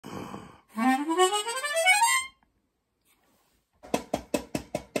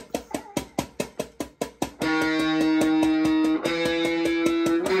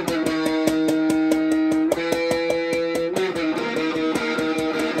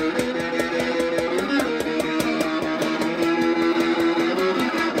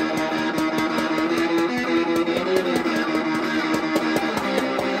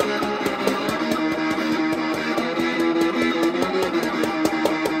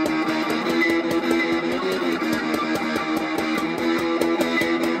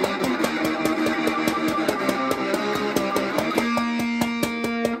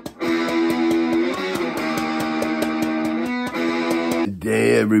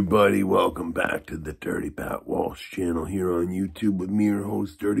everybody, welcome back to the Dirty Pat Walsh channel here on YouTube with me, your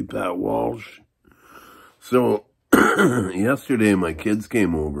host, Dirty Pat Walsh. So, yesterday my kids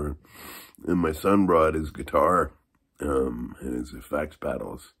came over and my son brought his guitar and his effects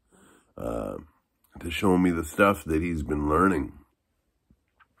pedals to show me the stuff that he's been learning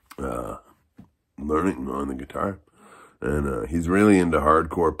on the guitar. And he's really into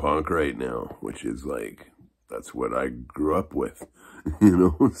hardcore punk right now, which is like, that's what I grew up with, you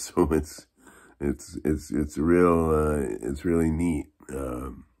know. So it's really neat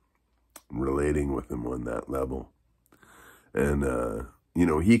relating with him on that level. And you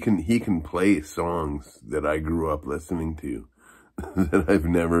know, he can play songs that I grew up listening to that I've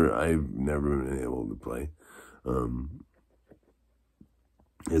never been able to play.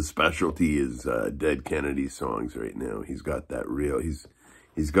 His specialty is Dead Kennedy songs right now. He's got that real, he's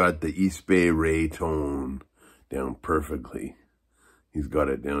got the East Bay Ray tone down perfectly. He's got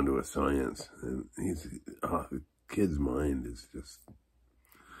it down to a science. And the kid's mind is just,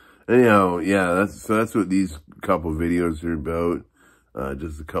 anyhow, yeah, that's what these couple videos are about.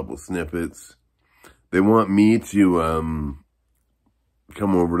 Just a couple snippets. They want me to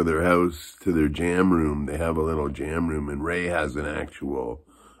come over to their house, to their jam room. They have a little jam room, and Ray has an actual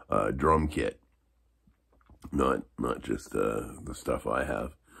drum kit, not just the stuff I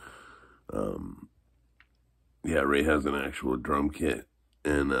have. Yeah, Ray has an actual drum kit,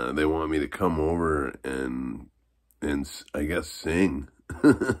 and they want me to come over and I guess sing,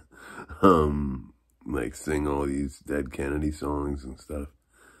 like sing all these Dead Kennedy songs and stuff,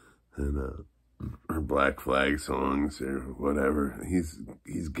 and or Black Flag songs or whatever. He's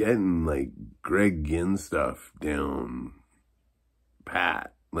getting like Greg Ginn stuff down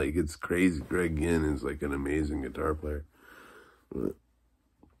pat. Like, it's crazy. Greg Ginn is like an amazing guitar player. But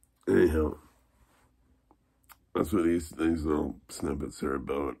anyhow, that's what these little snippets are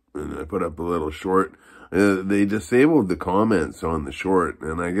about. And I put up a little short. They disabled the comments on the short,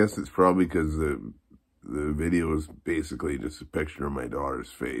 and I guess it's probably because the video is basically just a picture of my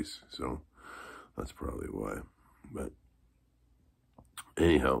daughter's face. So that's probably why. But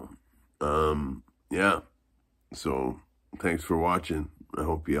anyhow, yeah. So thanks for watching. I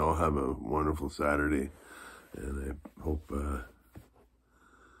hope you all have a wonderful Saturday, and I hope,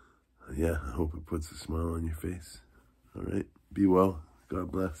 yeah, I hope it puts a smile on your face. All right, be well. God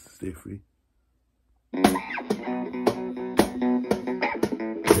bless. Stay free.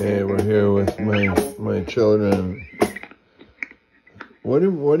 Okay, we're here with my children. What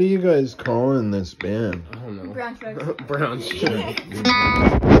are you guys calling this band? I don't know. Brown Stripes. Brown Stripes.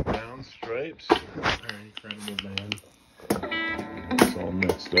 Brown Stripes. Incredible band. It's all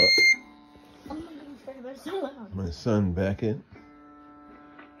mixed up. Oh my goodness, that's so loud. My son Beckett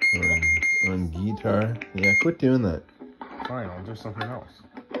on guitar. Yeah, quit doing that. Fine, I'll do something else.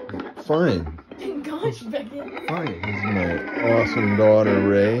 Fine. Gosh, Beckett. Fine. This is my awesome daughter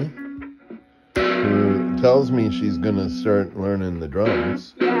Ray, who tells me she's gonna start learning the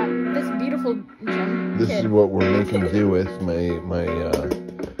drums. Yeah, this beautiful drum This kit. is what we're making do with my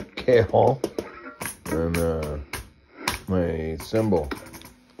K-Hall and my cymbal,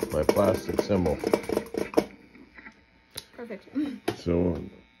 my plastic cymbal. Perfect. So,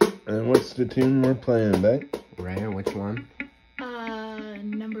 and what's the tune we're playing, Beck? Ray, which one?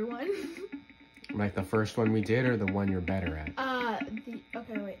 Number one. Like the first one we did, or the one you're better at? The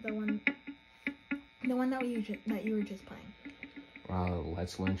one that you were just playing.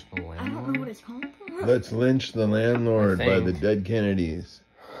 Let's Lynch the Landlord. I don't know what it's called. Let's Lynch the Landlord by the Dead Kennedys.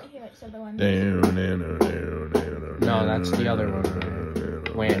 Yeah, so the one. No, that's the other one.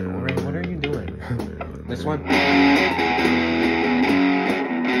 Wait, Ray, what are you doing? This one?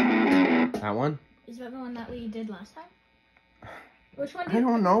 That one? Is that the one that we did last time? Which one? I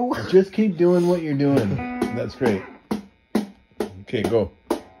don't know. Just keep doing what you're doing. That's great. Okay, go.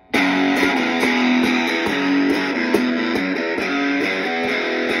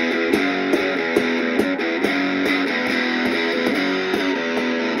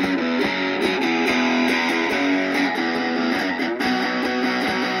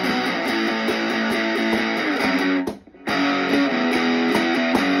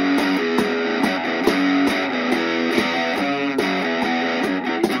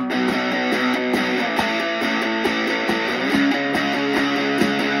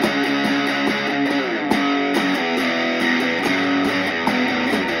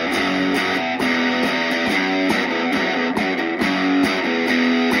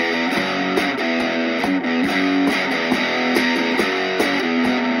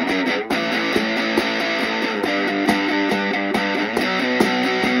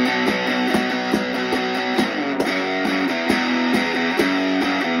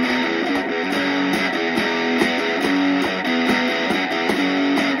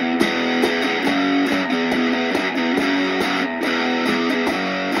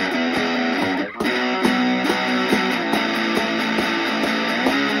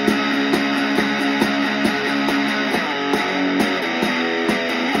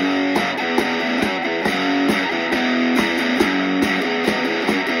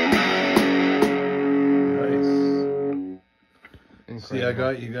 See, I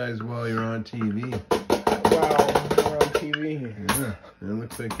got you guys while you're on TV. Wow, we're on TV. Yeah, it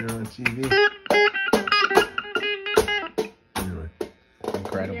looks like you're on TV. Anyway,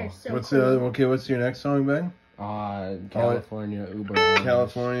 Incredible. You're so what's cool. the other? Okay, what's your next song, Ben? California Uber. Alles.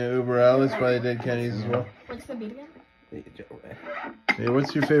 California Uber Alice by the Dead Kennedys as well. What's the beat again? Hey,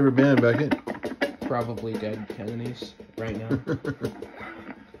 what's your favorite band, Beckett? Probably Dead Kennedys right now.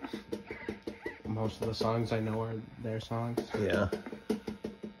 Most of the songs I know are their songs. Yeah.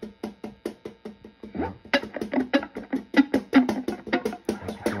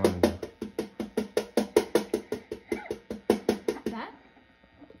 That's what you want to do. That?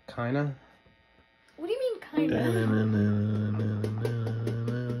 Kinda. What do you mean, kind of?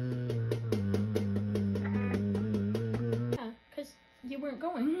 Yeah, because you weren't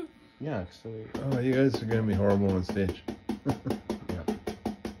going. Yeah, so Oh, you guys are gonna be horrible on stage. yeah.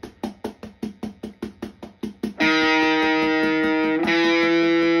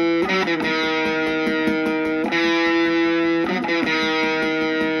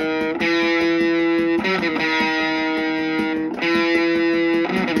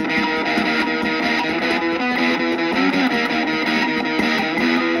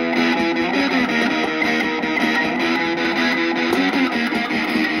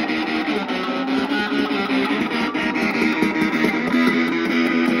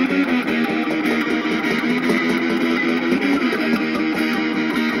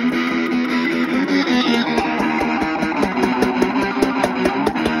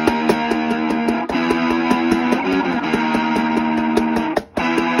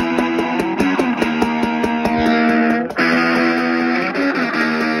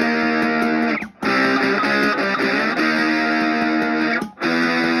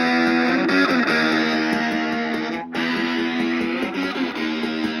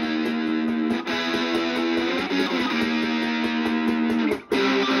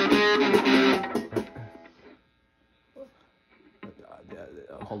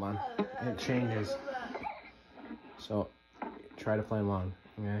 Hold on. It changes. So, try to play along,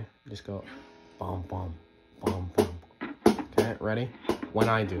 okay? Just go, bum, bum, bum, bum. Okay, ready? When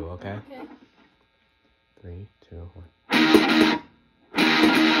I do, okay? Okay. 3, 2, 1.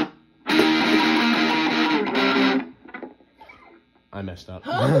 I messed up.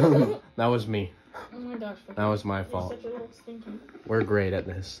 That was me. Oh my gosh. That was my You're fault. such a little stinky. We're great at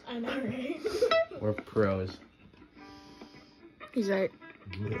this. I know, right? We're pros. He's right.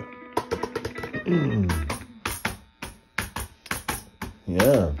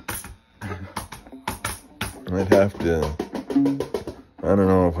 Yeah. I'd have to. I don't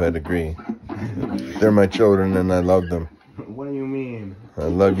know if I'd agree. They're my children and I love them. What do you mean? I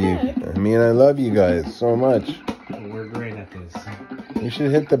love you. I mean, I love you guys so much. We're great at this. You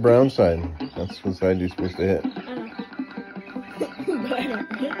should hit the brown side. That's what side you're supposed to hit. I know. But I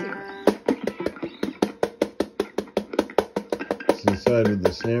don't get to. It's the side with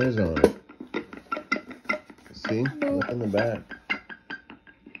the snares on it. See? Look in the back.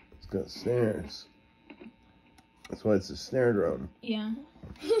 It's got snares. That's why it's a snare drum. Yeah.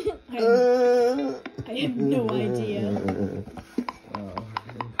 I have no idea. Wow,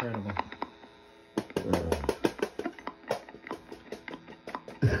 incredible.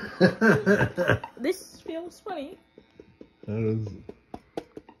 This feels funny.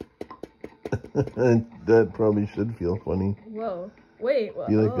 That probably should feel funny. Whoa. Wait, what?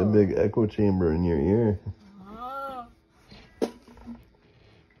 Be like a big echo chamber in your ear.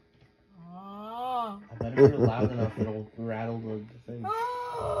 I bet if you're loud enough, it'll rattle the thing.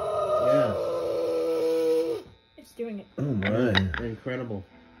 Yeah. It's doing it. Oh my. Incredible.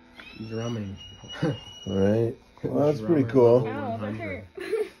 Drumming. Alright. Well, that's pretty cool. Ow, that hurt.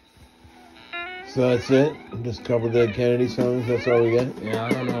 So that's it? Just couple Dead Kennedy songs, that's all we get? Yeah,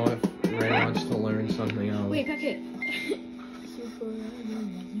 I don't know if Ray wants to learn something else. Wait, Beckett.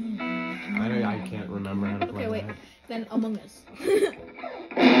 I can't remember how to play Okay, wait. that. Then Among Us.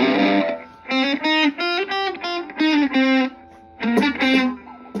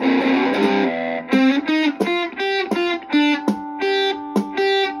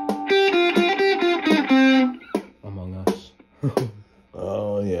 Among Us.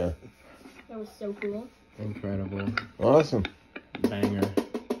 Oh yeah. That was so cool. Incredible. Awesome. Banger.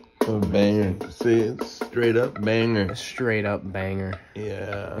 A banger. See, it's straight up banger. A straight up banger.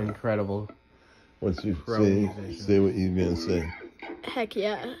 Yeah. Incredible. What's your Pro say? musician. Say what you're gonna say. Heck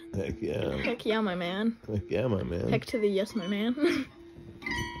yeah. Heck yeah. Heck yeah, my man. Heck yeah, my man. Heck to the yes, my man.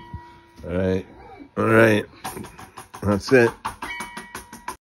 Alright. Alright. That's it.